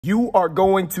You are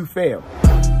going to fail.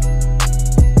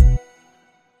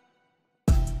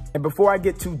 And before I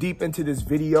get too deep into this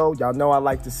video, y'all know I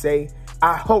like to say,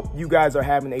 I hope you guys are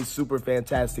having a super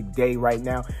fantastic day right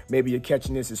now. Maybe you're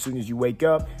catching this as soon as you wake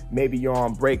up. Maybe you're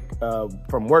on break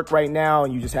from work right now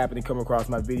and you just happen to come across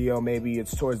my video. Maybe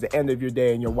it's towards the end of your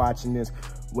day and you're watching this.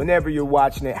 Whenever you're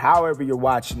watching it, however you're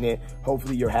watching it,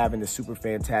 hopefully you're having a super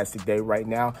fantastic day right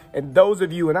now. And those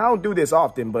of you, and I don't do this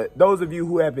often, but those of you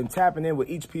who have been tapping in with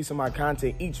each piece of my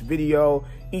content, each video,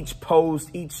 each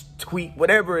post, each tweet,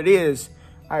 whatever it is,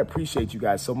 I appreciate you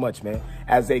guys so much, man.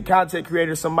 As a content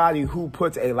creator, somebody who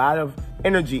puts a lot of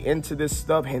energy into this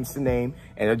stuff, hence the name,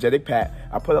 Energetic Pat,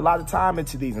 I put a lot of time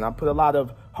into these, and I put a lot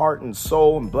of heart and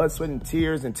soul and blood, sweat, and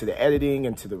tears into the editing,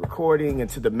 into the recording,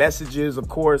 into the messages, of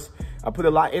course. I put a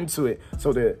lot into it.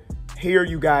 So to hear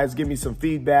you guys give me some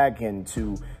feedback and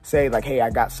to say like, hey, I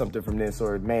got something from this,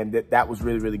 or man, that was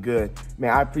really, really good.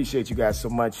 Man, I appreciate you guys so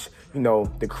much. You know,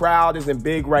 the crowd isn't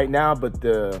big right now, but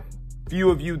the few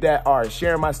of you that are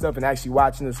sharing my stuff and actually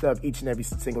watching the stuff each and every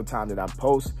single time that I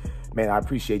post, man, I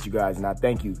appreciate you guys and I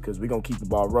thank you, because we're gonna keep the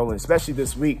ball rolling, especially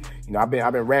this week. You know, I've been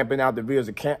ramping out the videos.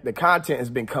 The content has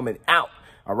been coming out,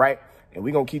 all right? And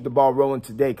we're gonna keep the ball rolling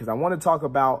today because I want to talk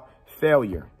about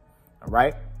failure, all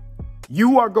right?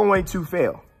 You are going to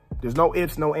fail. There's no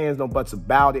ifs, no ands, no buts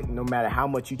about it. No matter how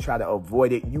much you try to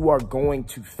avoid it, you are going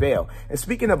to fail. And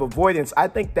speaking of avoidance, I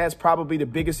think that's probably the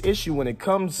biggest issue when it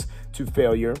comes to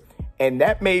failure. And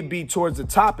that may be towards the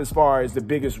top as far as the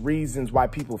biggest reasons why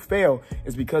people fail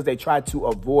is because they try to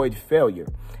avoid failure.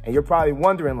 And you're probably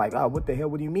wondering like, oh, what the hell,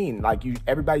 what do you mean? Like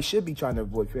everybody should be trying to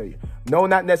avoid failure. No,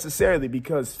 not necessarily,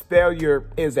 because failure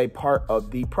is a part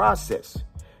of the process.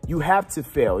 You have to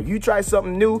fail. If you try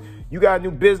something new, you got a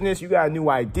new business, you got a new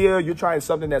idea, you're trying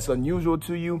something that's unusual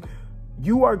to you,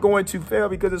 you are going to fail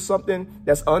because it's something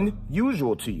that's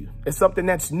unusual to you. It's something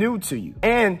that's new to you.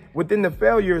 And within the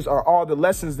failures are all the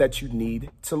lessons that you need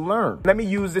to learn. Let me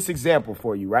use this example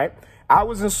for you, right? I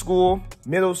was in school,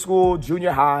 middle school,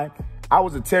 junior high. I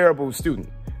was a terrible student.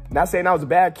 Not saying I was a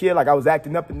bad kid, like I was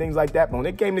acting up and things like that, but when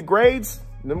it came to grades,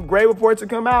 them grade reports would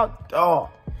come out, oh,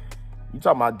 you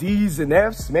talking about D's and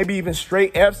F's, maybe even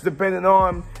straight F's, depending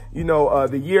on, you know,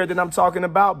 the year that I'm talking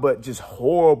about, but just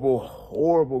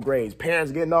horrible grades.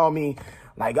 Parents getting on me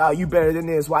like, oh, you better than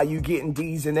this. Why you getting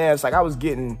D's and F's? Like I was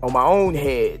getting on my own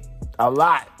head a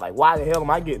lot. Like, why the hell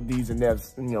am I getting D's and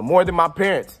F's? You know, more than my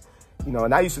parents, you know,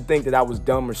 and I used to think that I was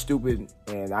dumb or stupid,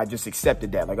 and I just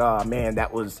accepted that. Like, oh man,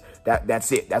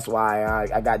 that's it. That's why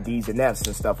I got D's and F's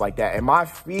and stuff like that. And my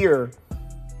fear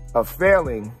of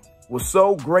failing was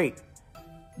so great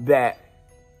that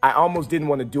I almost didn't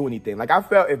want to do anything. Like I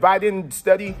felt if I didn't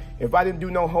study, if I didn't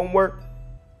do no homework,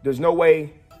 there's no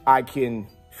way I can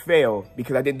fail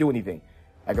because I didn't do anything.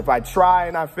 Like if I try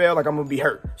and I fail, like I'm gonna be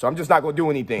hurt. So I'm just not gonna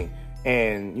do anything.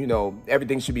 And you know,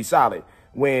 everything should be solid.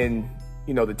 When,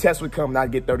 you know, the test would come and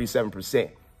I'd get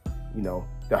 37%, you know,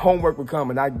 the homework would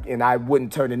come and I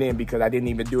wouldn't turn it in because I didn't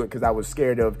even do it because I was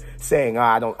scared of saying,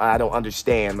 oh, I don't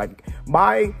understand. Like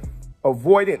my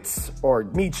avoidance, or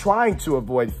me trying to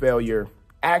avoid failure,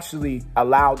 actually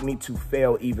allowed me to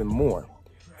fail even more.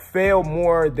 Fail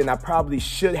more than I probably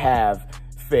should have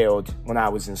failed when I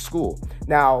was in school.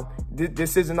 Now,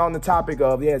 this isn't on the topic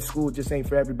of, yeah, school just ain't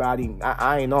for everybody.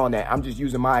 I ain't on that. I'm just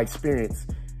using my experience,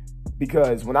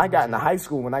 because when I got into high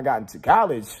school, when I got into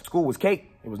college, school was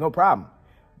cake. It was no problem.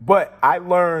 But I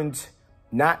learned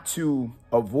not to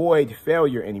avoid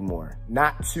failure anymore,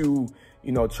 not to,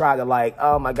 you know, try to like,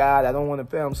 oh my God, I don't want to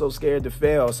fail. I'm so scared to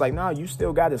fail. It's like, no, you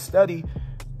still got to study.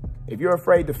 If you're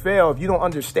afraid to fail, if you don't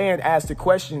understand, ask the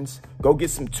questions, go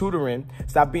get some tutoring.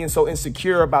 Stop being so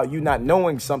insecure about you not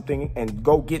knowing something and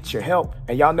go get your help.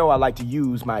 And y'all know I like to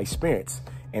use my experience.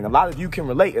 And a lot of you can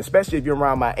relate, especially if you're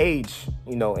around my age,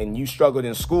 you know, and you struggled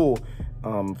in school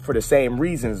for the same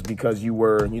reasons, because you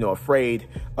were, you know, afraid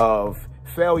of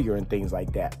failure and things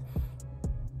like that.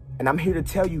 And I'm here to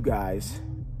tell you guys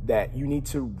that you need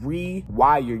to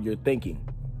rewire your thinking.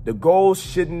 The goal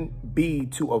shouldn't be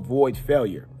to avoid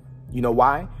failure. You know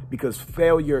why? Because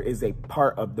failure is a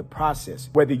part of the process.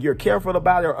 Whether you're careful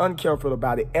about it or uncareful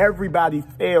about it, everybody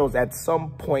fails at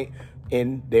some point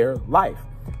in their life.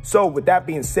 So with that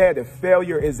being said, if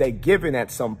failure is a given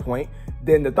at some point,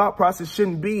 then the thought process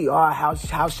shouldn't be, oh, how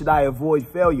should I avoid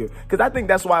failure? Because I think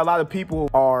that's why a lot of people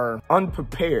are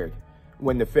unprepared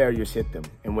when the failures hit them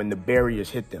and when the barriers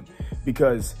hit them,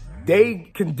 because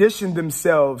they condition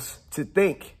themselves to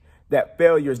think that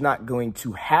failure is not going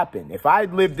to happen. If I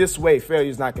live this way, failure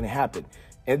is not going to happen.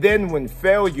 And then when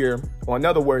failure, or in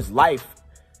other words, life,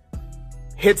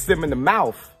 hits them in the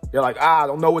mouth, They're like, I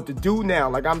don't know what to do now.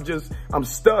 Like, I'm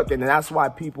stuck. And that's why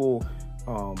people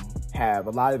have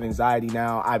a lot of anxiety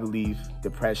now, I believe,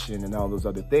 depression and all those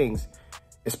other things,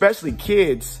 especially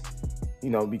kids, you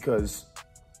know, because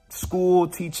school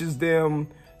teaches them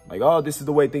like, oh, this is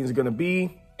the way things are going to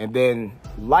be. And then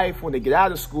life, when they get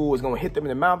out of school, is going to hit them in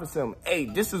the mouth and say, hey,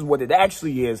 this is what it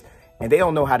actually is. And they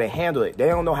don't know how to handle it. They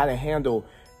don't know how to handle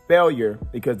failure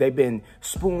because they've been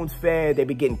spoon-fed. They've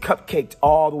been getting cupcaked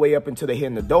all the way up until they hit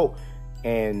an adult.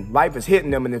 And life is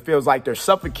hitting them and it feels like they're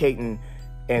suffocating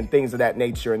and things of that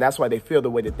nature. And that's why they feel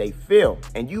the way that they feel.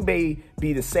 And you may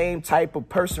be the same type of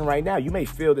person right now. You may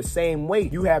feel the same way.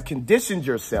 You have conditioned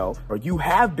yourself, or you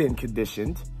have been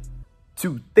conditioned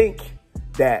to think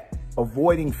that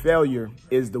avoiding failure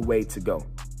is the way to go.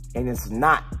 And it's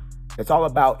not. It's all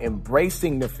about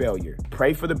embracing the failure.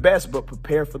 Pray for the best, but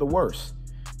prepare for the worst,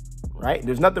 right?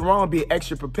 There's nothing wrong with being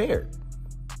extra prepared,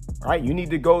 right? You need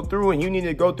to go through, and you need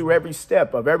to go through every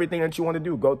step of everything that you want to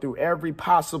do. Go through every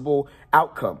possible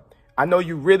outcome. I know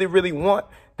you really, really want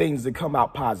things to come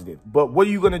out positive, but what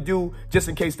are you going to do just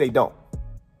in case they don't?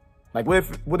 Like,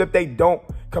 what if they don't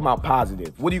come out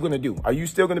positive? What are you going to do? Are you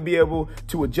still going to be able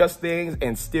to adjust things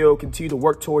and still continue to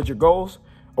work towards your goals?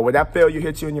 Or when that failure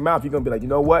hits you in your mouth, you're going to be like, you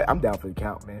know what? I'm down for the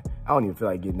count, man. I don't even feel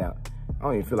like getting out. I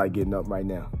don't even feel like getting up right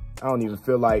now. I don't even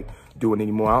feel like doing it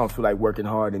anymore. I don't feel like working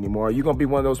hard anymore. Are you going to be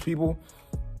one of those people?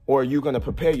 Or are you going to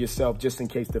prepare yourself just in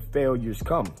case the failures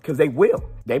come? Because they will.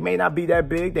 They may not be that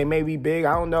big. They may be big.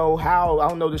 I don't know how. I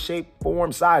don't know the shape,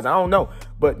 form, size. I don't know.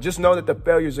 But just know that the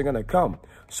failures are going to come.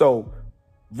 So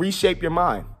reshape your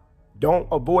mind. Don't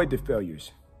avoid the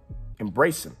failures.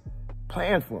 Embrace them.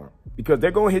 Plan for them. Because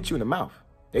they're going to hit you in the mouth.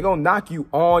 They're going to knock you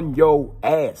on your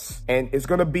ass. And it's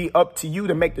going to be up to you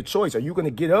to make the choice. Are you going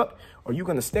to get up or are you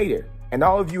going to stay there? And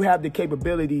all of you have the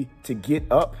capability to get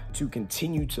up, to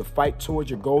continue to fight towards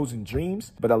your goals and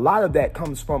dreams. But a lot of that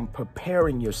comes from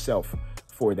preparing yourself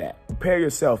for that. Prepare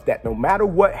yourself that no matter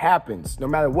what happens, no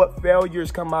matter what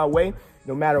failures come my way,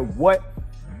 no matter what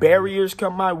barriers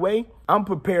come my way, I'm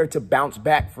prepared to bounce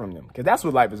back from them. Because that's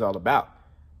what life is all about.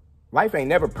 Life ain't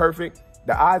never perfect.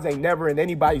 The odds ain't never in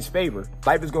anybody's favor.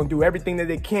 Life is going to do everything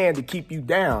that it can to keep you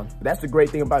down. But that's the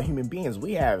great thing about human beings.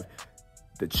 We have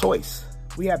the choice.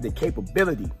 We have the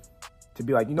capability to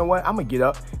be like, you know what? I'm going to get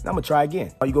up and I'm going to try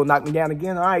again. Are you going to knock me down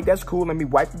again? All right, that's cool. Let me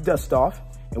wipe the dust off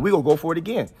and we're going to go for it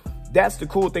again. That's the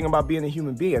cool thing about being a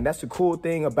human being. That's the cool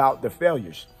thing about the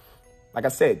failures. Like I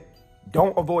said,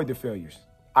 don't avoid the failures.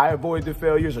 I avoided the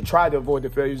failures, or tried to avoid the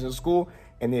failures in school,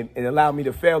 and it allowed me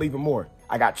to fail even more.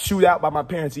 I got chewed out by my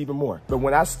parents even more. But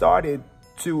when I started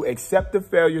to accept the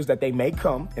failures that they may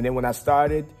come, and then when I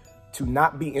started to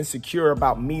not be insecure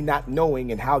about me not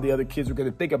knowing and how the other kids were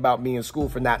going to think about me in school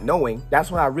for not knowing,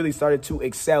 that's when I really started to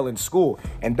excel in school.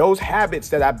 And those habits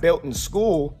that I built in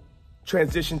school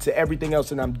transitioned to everything else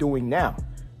that I'm doing now.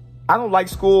 I don't like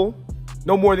school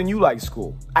no more than you like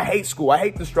school. I hate school. I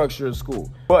hate the structure of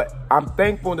school. But I'm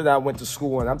thankful that I went to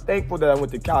school, and I'm thankful that I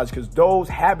went to college, because those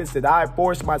habits that I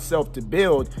forced myself to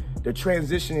build, they're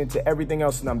transitioning to everything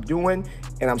else that I'm doing,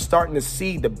 and I'm starting to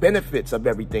see the benefits of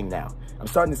everything now. I'm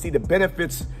starting to see the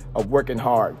benefits of working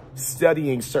hard,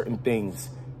 studying certain things,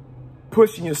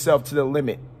 pushing yourself to the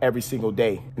limit every single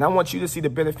day. And I want you to see the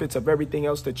benefits of everything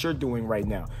else that you're doing right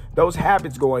now. Those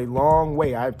habits go a long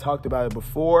way. I've talked about it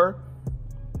before.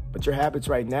 But your habits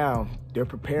right now, they're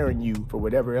preparing you for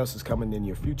whatever else is coming in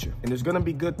your future. And there's going to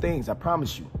be good things, I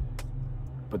promise you.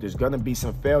 But there's going to be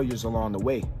some failures along the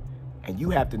way. And you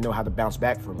have to know how to bounce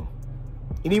back from them.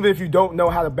 And even if you don't know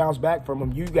how to bounce back from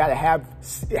them, you got to have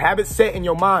it set in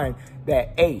your mind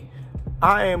that, hey,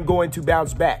 I am going to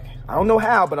bounce back. I don't know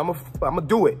how, but I'm gonna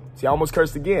do it. See, I almost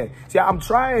cursed again. See, I'm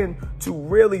trying to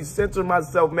really censor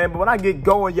myself, man. But when I get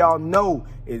going, y'all know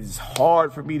it's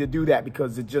hard for me to do that,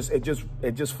 because it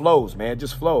just flows, man. It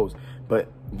just flows.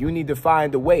 But you need to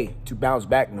find a way to bounce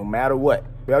back no matter what.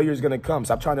 Failure is gonna come.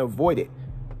 Stop trying to avoid it.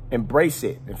 Embrace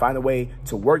it and find a way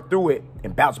to work through it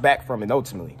and bounce back from it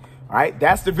ultimately. All right,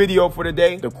 that's the video for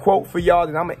today. The quote for y'all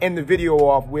that I'm gonna end the video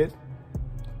off with: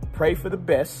 pray for the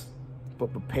best,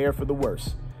 but prepare for the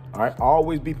worst. All right,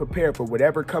 always be prepared for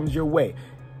whatever comes your way.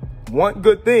 Want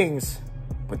good things,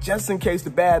 but just in case the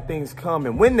bad things come,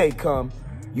 and when they come,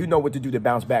 you know what to do to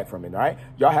bounce back from it, all right?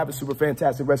 Y'all have a super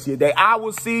fantastic rest of your day. I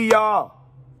will see y'all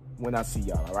when I see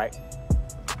y'all, all right?